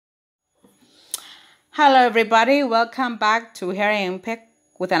Hello, everybody. Welcome back to Hearing Impact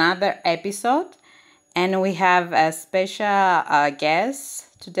with another episode. And we have a special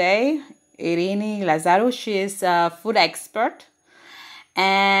guest today, Irini Lazaru. She is a food expert.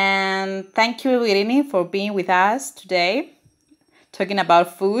 And thank you, Irini, for being with us today, talking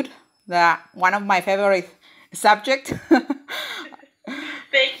about food, one of my favorite subjects.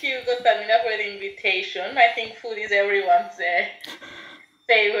 Thank you, Constantina, for the invitation. I think food is everyone's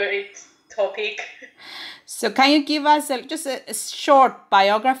favorite topic. So can you give us just a short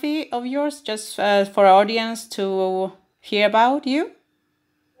biography of yours, just for our audience to hear about you?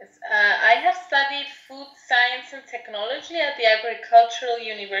 Yes, I have studied food science and technology at the Agricultural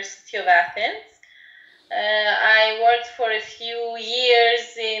University of Athens. I worked for a few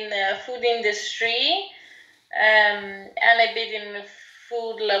years in food industry and a bit in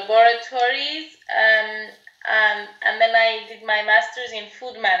food laboratories, and then I did my master's in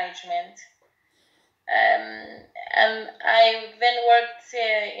food management. And I then worked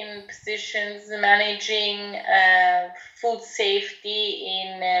in positions managing food safety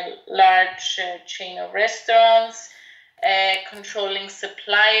in a large chain of restaurants, controlling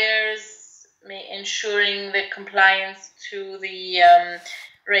suppliers, ensuring the compliance to the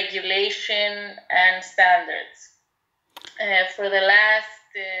regulation and standards. For the last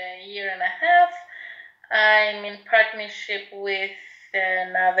year and a half, I'm in partnership with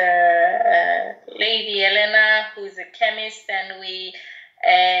another lady, Elena, who is a chemist, and we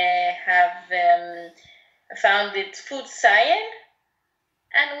have founded Food Science,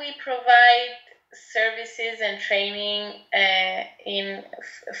 and we provide services and training in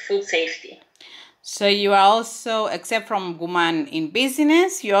food safety. So you are also, except from woman in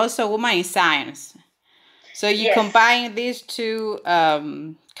business, you're also a woman in science. So you Yes. combine these two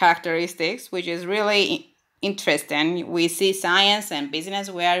characteristics, which is really interesting. We see science and business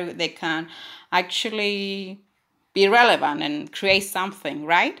where they can actually be relevant and create something,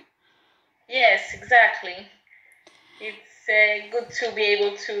 right? Yes, exactly. It's good to be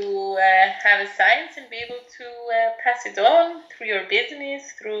able to have a science and be able to pass it on through your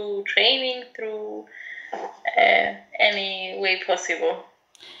business, through training, through any way possible.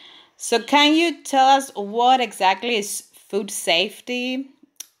 So can you tell us what exactly is food safety,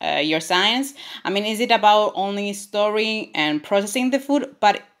 your science? I mean, is it about only storing and processing the food,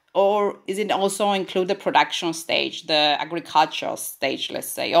 or is it also include the production stage, the agricultural stage, let's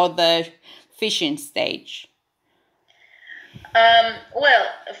say, or the fishing stage? Well,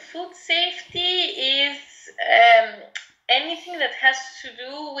 food safety is anything that has to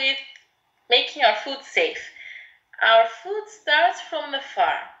do with making our food safe. Our food starts from the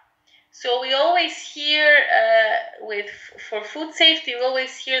farm. So we always hear for food safety, we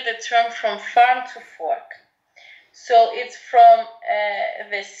always hear the term from farm to fork. So it's from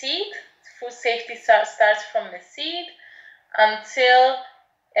the seed. Food safety starts from the seed until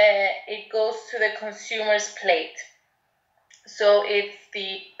it goes to the consumer's plate. So it's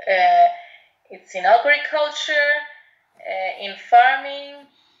in agriculture, in farming.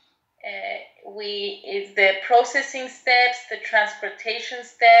 It's the processing steps, the transportation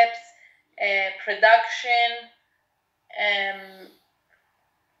steps, production, and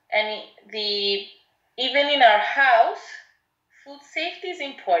even in our house, food safety is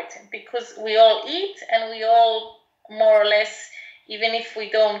important because we all eat and we all more or less, even if we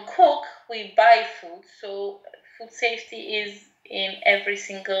don't cook, we buy food. So food safety is in every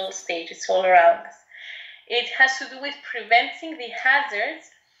single stage. It's all around us. It has to do with preventing the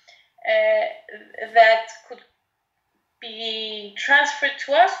hazards that could be transferred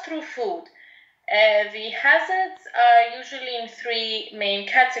to us through food. The hazards are usually in three main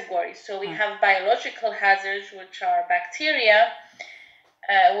categories. So we have biological hazards, which are bacteria,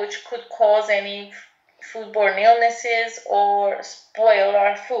 which could cause any foodborne illnesses or spoil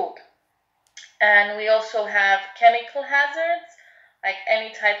our food. And we also have chemical hazards, like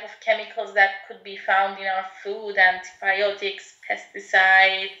any type of chemicals that could be found in our food, antibiotics,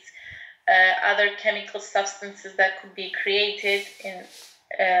 pesticides, other chemical substances that could be created in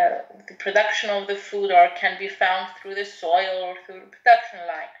the production of the food or can be found through the soil or through the production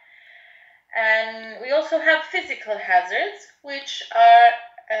line. And we also have physical hazards, which are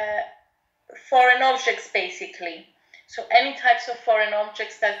foreign objects, basically. So any types of foreign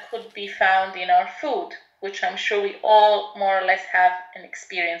objects that could be found in our food, which I'm sure we all more or less have an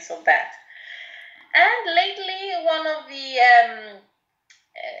experience of that. And lately, one of the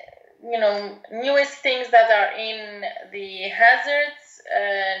newest things that are in the hazards,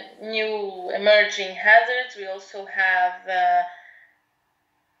 new emerging hazards, we also have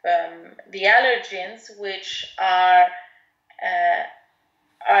the allergens, which are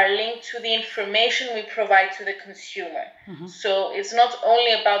are linked to the information we provide to the consumer. So it's not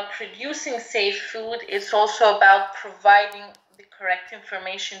only about producing safe food, it's also about providing the correct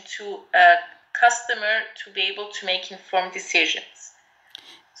information to a customer to be able to make informed decisions.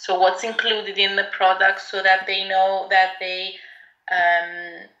 So what's included in the product so that they know that they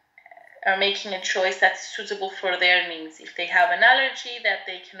are making a choice that's suitable for their needs. If they have an allergy, that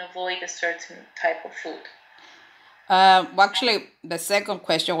they can avoid a certain type of food. Actually, the second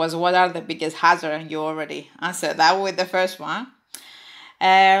question was what are the biggest hazards? You already answered that with the first one.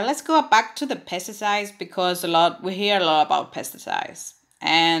 Let's go back to the pesticides because we hear a lot about pesticides,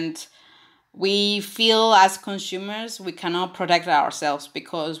 and we feel as consumers we cannot protect ourselves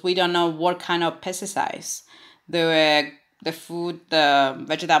because we don't know what kind of pesticides the food, the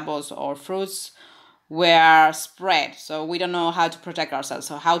vegetables or fruits were spread. So we don't know how to protect ourselves,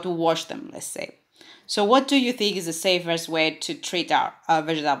 so how to wash them, let's say. So what do you think is the safest way to treat our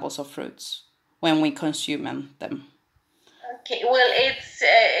vegetables or fruits when we consume them? Okay, well,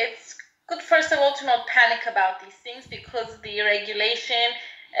 it's good, first of all, to not panic about these things because the regulation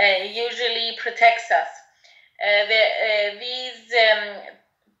usually protects us. These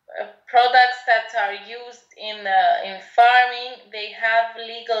products that are used in farming, they have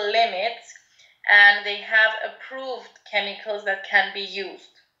legal limits and they have approved chemicals that can be used.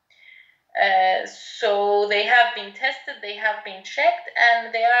 So they have been tested, they have been checked,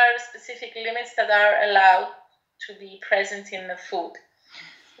 and there are specific limits that are allowed to be present in the food.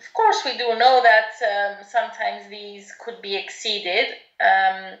 Of course, we do know that sometimes these could be exceeded,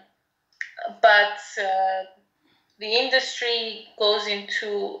 but the industry goes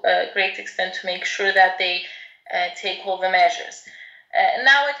into a great extent to make sure that they take all the measures.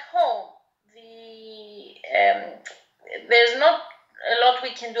 Now at home, there's not a lot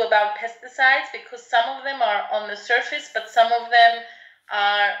we can do about pesticides because some of them are on the surface, but some of them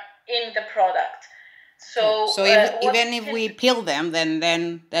are in the product. So even if we peel them,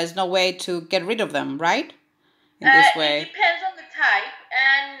 then there's no way to get rid of them, right? In this way. It depends on the type,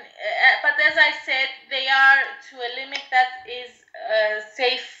 and but as I said, they are to a limit that is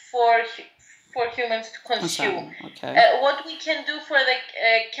safe for humans to consume. Okay. What we can do for the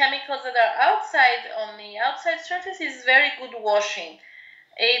chemicals that are on the outside surface is very good washing.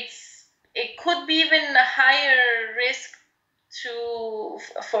 It could be even a higher risk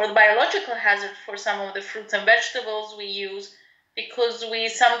for the biological hazard for some of the fruits and vegetables we use because we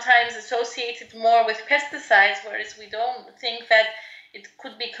sometimes associate it more with pesticides, whereas we don't think that it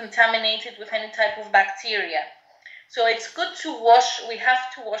could be contaminated with any type of bacteria. So it's good to wash. We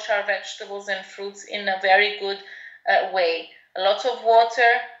have to wash our vegetables and fruits in a very good way. A lot of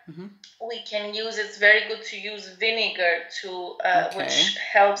water we can use. It's very good to use vinegar which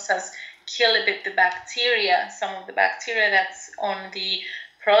helps us kill a bit the bacteria, some of the bacteria that's on the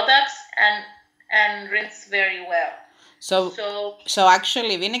products, and rinse very well. So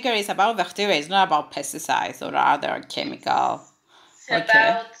actually vinegar is about bacteria, it's not about pesticides or other chemical. It's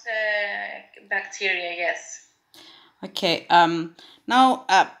about bacteria, yes. Okay. Now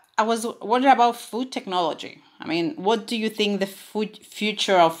I was wondering about food technology. I mean, what do you think the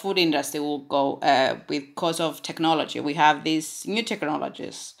future of food industry will go because of technology? We have these new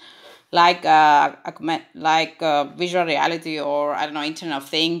technologies like visual reality or I don't know, Internet of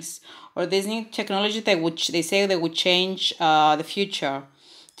Things, or this new technology they say they would change the future.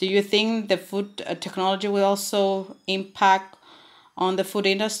 Do you think the food technology will also impact on the food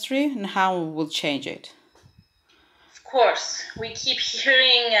industry and how it will change it? Of course, we keep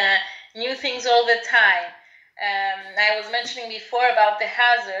hearing new things all the time. I was mentioning before about the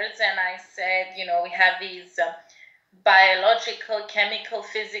hazards, and I said, we have these biological, chemical,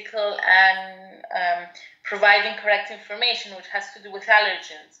 physical, and providing correct information, which has to do with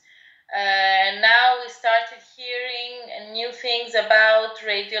allergens. Now we started hearing new things about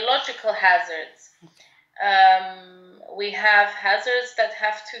radiological hazards. We have hazards that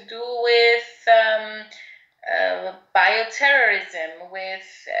have to do with bioterrorism, with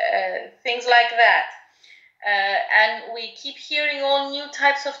things like that. And we keep hearing all new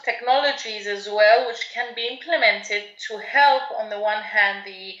types of technologies as well, which can be implemented to help, on the one hand,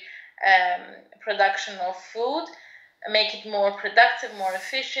 the production of food, make it more productive, more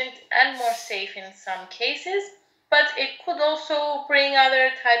efficient, and more safe in some cases. But it could also bring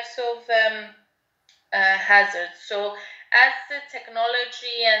other types of hazards. So as the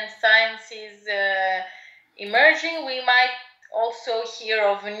technology and science is emerging, we might also hear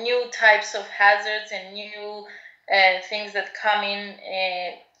of new types of hazards and new things that come in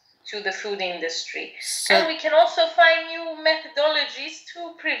to the food industry. And we can also find new methodologies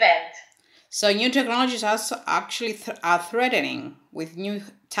to prevent. So new technologies also actually are threatening with new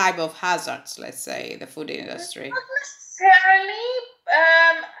type of hazards, let's say, the food industry. Not necessarily.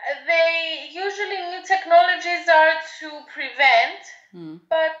 They usually new technologies are to prevent,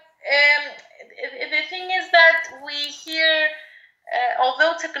 but the thing is that we hear,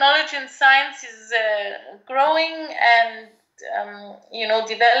 although technology and science is growing and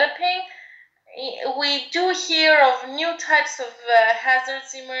developing, we do hear of new types of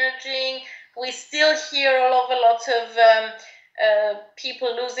hazards emerging. We still hear a lot of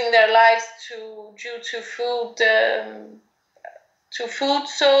people losing their lives due to food.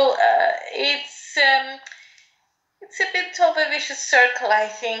 So it's a bit of a vicious circle, I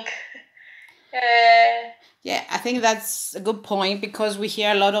think. Yeah, I think that's a good point because we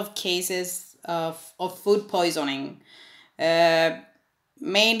hear a lot of cases of food poisoning,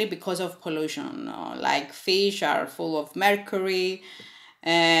 mainly because of pollution. Like fish are full of mercury,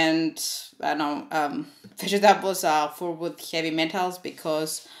 and I don't know, vegetables are full with heavy metals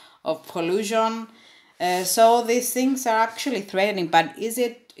because of pollution. So these things are actually threatening. But is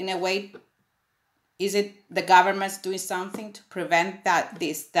it in a way? Is it the government's doing something to prevent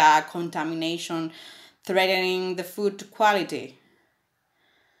the contamination threatening the food quality?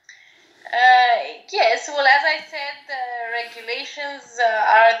 Yes, well, as I said, the regulations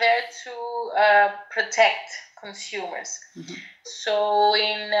are there to protect consumers. So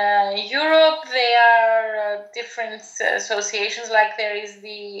in Europe, there are different associations, like there is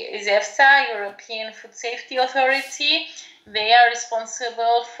EFSA, European Food Safety Authority. They are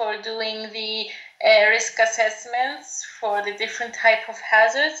responsible for doing the risk assessments for the different type of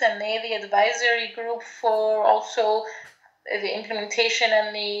hazards, and they the advisory group for also the implementation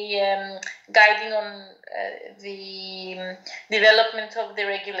and the guiding on the development of the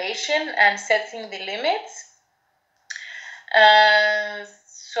regulation and setting the limits.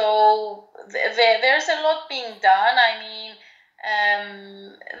 So there's a lot being done. I mean,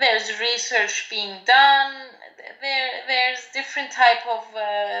 there's research being done. There's different type of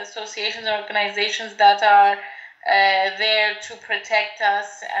associations or organizations that are there to protect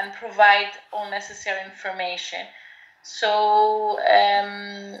us and provide all necessary information. So,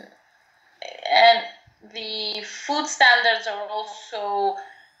 and the food standards are also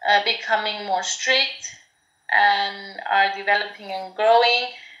becoming more strict and are developing and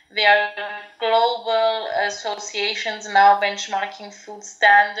growing. There are global associations now benchmarking food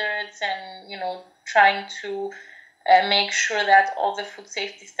standards and, trying to make sure that all the food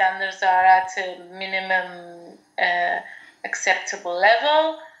safety standards are at a minimum acceptable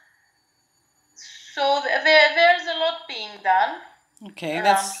level. So there's a lot being done. Okay,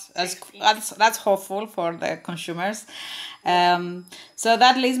 that's hopeful for the consumers. So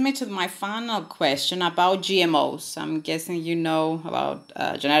that leads me to my final question about GMOs. I'm guessing you know about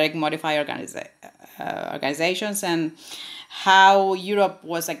genetic modified organizations and how Europe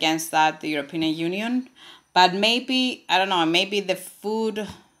was against that, the European Union. But maybe, I don't know, maybe the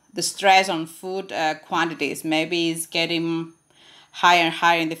stress on food quantities maybe is getting higher and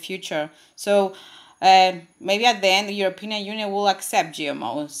higher in the future. So maybe at the end, the European Union will accept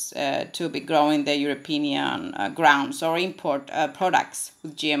GMOs to be growing the European grounds or import products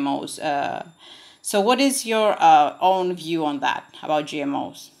with GMOs. So what is your own view on that, about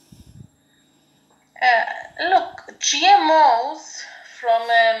GMOs? Look, GMOs from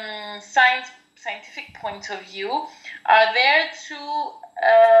scientific point of view are there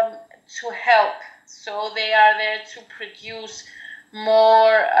to help. So they are there to produce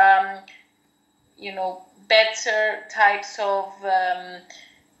more better types of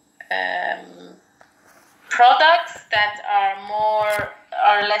products that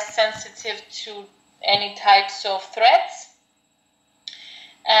are less sensitive to any types of threats,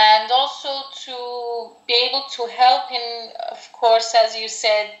 and also to be able to help in, of course, as you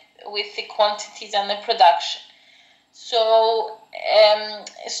said, with the quantities and the production. So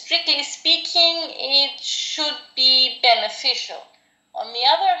strictly speaking, it should be beneficial. On the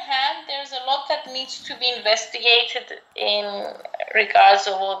other hand, there's a lot that needs to be investigated in regards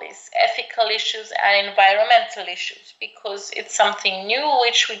of all these ethical issues and environmental issues, because it's something new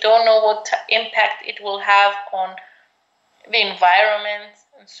which we don't know what impact it will have on the environment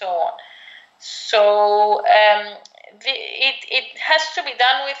and so on. So it has to be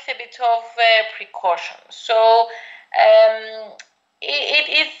done with a bit of precaution. So it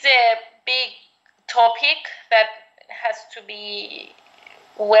is a big topic that has to be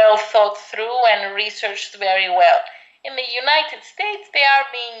well thought through and researched very well. In the United States, they are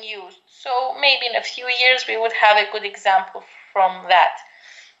being used. So maybe in a few years, we would have a good example from that.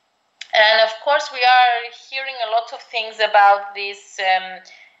 And of course, we are hearing a lot of things about this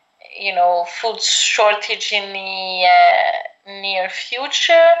food shortage in the near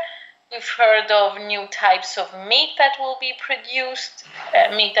future. We've heard of new types of meat that will be produced,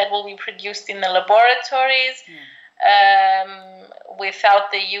 in the laboratories,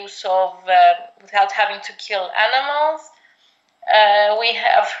 without without having to kill animals. We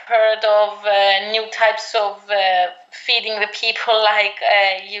have heard of new types of feeding the people, like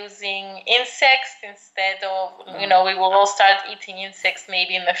using insects instead of, we will all start eating insects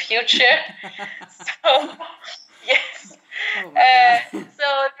maybe in the future. So, yes. So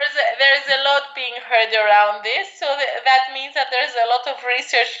there's a lot being heard around this. So that means that there's a lot of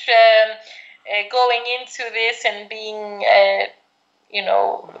research going into this and being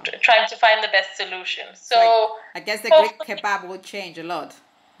trying to find the best solution. So I guess the Greek kebab will change a lot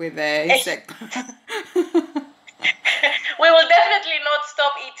with the insect. We will definitely not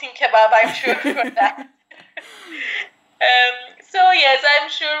stop eating kebab, I'm sure, for that. So yes, I'm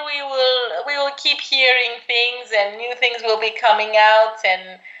sure we will keep hearing things, and new things will be coming out,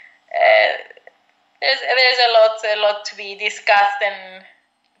 and there's a lot to be discussed and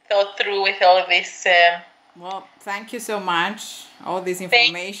thought through with all of this. Well, thank you so much. All this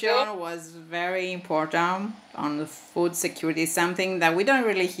information was very important on the food security, something that we don't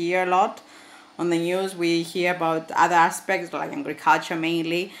really hear a lot on the news. We hear about other aspects like agriculture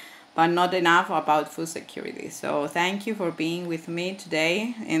mainly, but not enough about food security. So thank you for being with me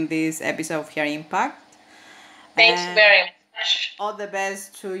today in this episode of Hear Impact. Thanks very much. All the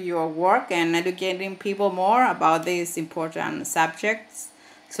best to your work and educating people more about these important subjects,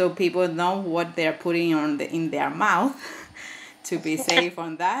 so people know what they're putting in their mouth to be safe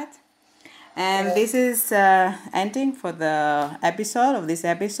on that. And this is ending for the this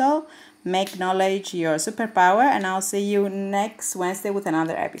episode. Make knowledge your superpower, and I'll see you next Wednesday with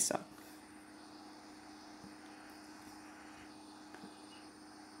another episode.